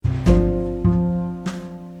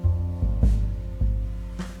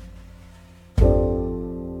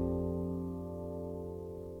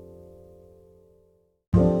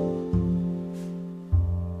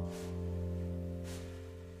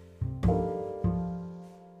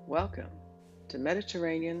Welcome to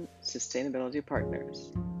Mediterranean Sustainability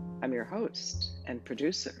Partners. I'm your host and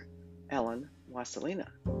producer, Ellen Wassilina.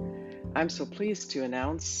 I'm so pleased to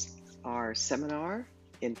announce our seminar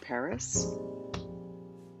in Paris,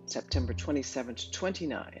 September 27 to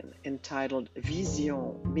 29, entitled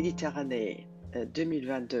Vision Méditerranée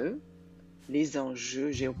 2022, les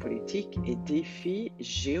enjeux géopolitiques et défis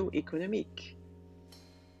géoéconomiques.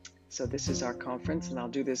 So this is our conference, and I'll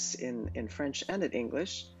do this in French and in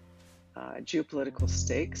English. Geopolitical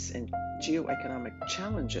stakes and geoeconomic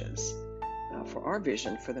challenges for our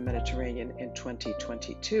vision for the Mediterranean in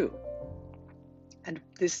 2022. And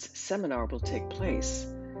this seminar will take place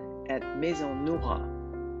at Maison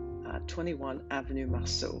Noura, 21 Avenue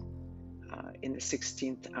Marceau, in the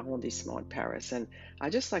 16th arrondissement in Paris. And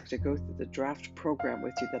I'd just like to go through the draft program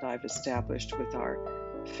with you that I've established with our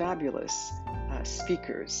fabulous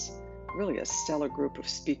speakers, really a stellar group of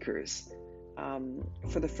speakers.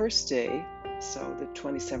 For the first day, so the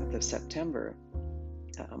 27th of September,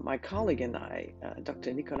 my colleague and I,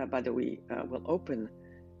 Dr. Nicolas Badawi, will open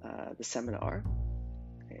the seminar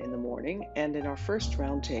in the morning. And in our first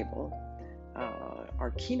roundtable,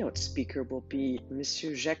 our keynote speaker will be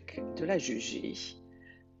Monsieur Jacques de la Jugie.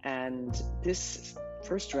 And this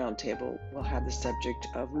first roundtable will have the subject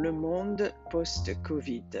of Le Monde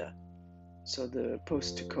Post-Covid, so the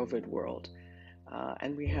post-COVID world.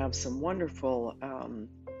 And we have some wonderful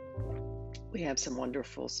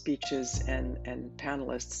speeches and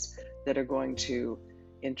panelists that are going to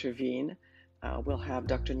intervene. We'll have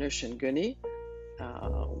Dr. Nushin Gunny,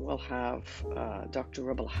 we'll have Dr.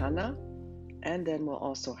 Rebel Hanna, and then we'll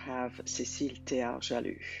also have Cécile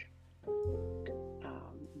Théard-Jalloux.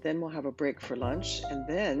 Then we'll have a break for lunch, and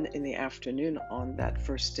then in the afternoon on that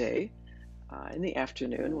first day,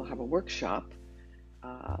 we'll have a workshop,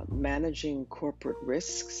 Managing Corporate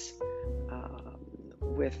Risks,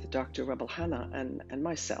 with Dr. Rebel Hanna and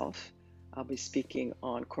myself. I'll be speaking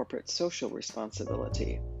on corporate social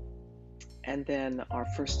responsibility. And then our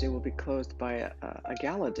first day will be closed by a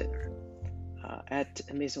gala dinner at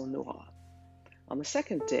Maison Noura. On the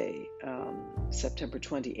second day, September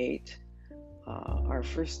 28, our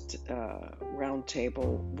first round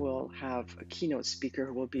table will have a keynote speaker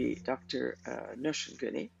who will be Dr. Nushin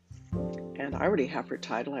Gunny. And I already have her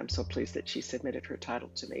title. I'm so pleased that she submitted her title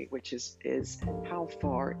to me, which is How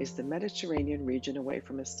Far is the Mediterranean Region Away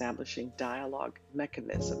from Establishing Dialogue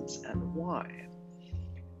Mechanisms and Why?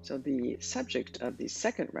 So the subject of the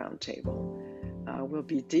second roundtable will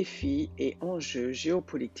be Défis et enjeux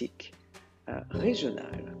géopolitiques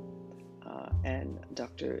régionaux. And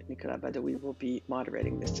Dr. Nicolas Badawi will be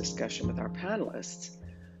moderating this discussion with our panelists,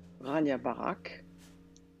 Rania Barak,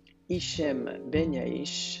 Hichem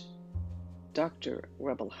Benyaish, Dr.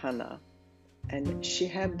 Rebel Hanna, and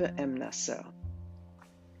Shihab M. Nasser.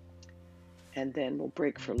 And then we'll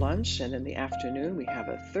break for lunch, and in the afternoon we have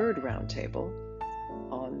a third roundtable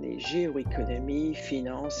on the géoéconomie,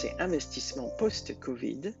 finance et investissement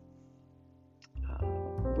post-Covid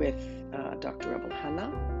with Dr. Rebel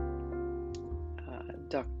Hanna,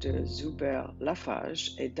 Dr. Zuber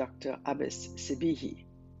Lafage, and Dr. Abbas Sebihi.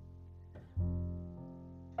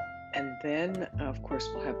 And then, of course,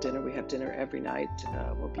 we'll have dinner. We have dinner every night.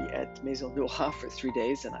 We'll be at Maison Noura for 3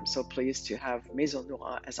 days, and I'm so pleased to have Maison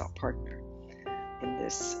Noura as our partner in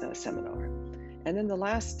this seminar. And then the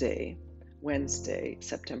last day, Wednesday,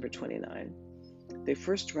 September 29, the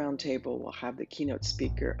first roundtable will have the keynote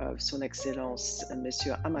speaker of Son Excellence,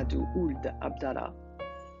 Monsieur Amadou Ould Abdallah,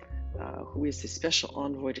 who is the special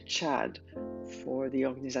envoy to Chad for the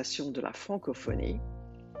Organisation de la Francophonie.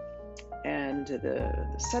 And the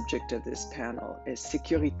subject of this panel is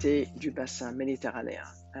Sécurité du bassin méditerranéen,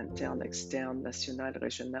 interne, externe, national,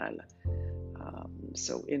 régional.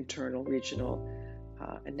 So internal, regional,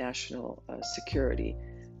 and national security,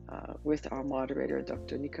 with our moderator,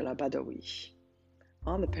 Dr. Nicolas Badawi.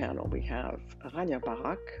 On the panel, we have Rania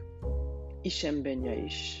Barak, Hichem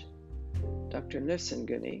Benyaish, Dr. Nushin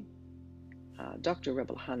Gunny, Dr.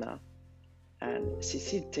 Rebel Hanna, and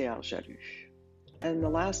Cécile Théard-Jalloux. And the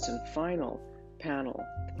last and final panel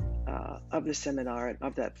of the seminar and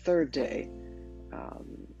of that third day,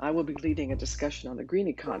 I will be leading a discussion on the green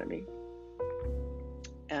economy.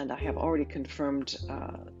 And I have already confirmed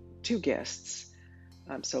 2 guests.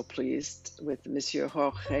 I'm so pleased with Monsieur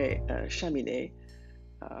Jorge Chaminet,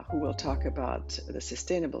 who will talk about the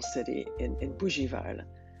sustainable city in Bougival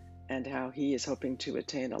and how he is hoping to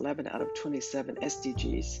attain 11 out of 27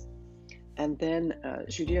 SDGs. And then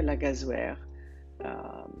Julien Lagazuère,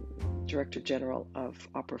 Director General of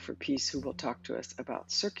Opera for Peace, who will talk to us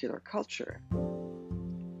about circular culture.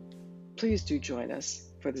 please do join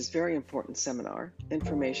us for this very important seminar.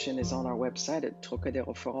 Information is on our website at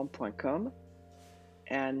trocaderoforum.com,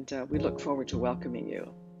 and we look forward to welcoming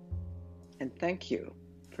you. And thank you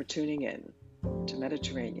for tuning in to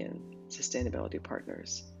Mediterranean Sustainability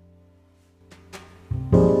Partners.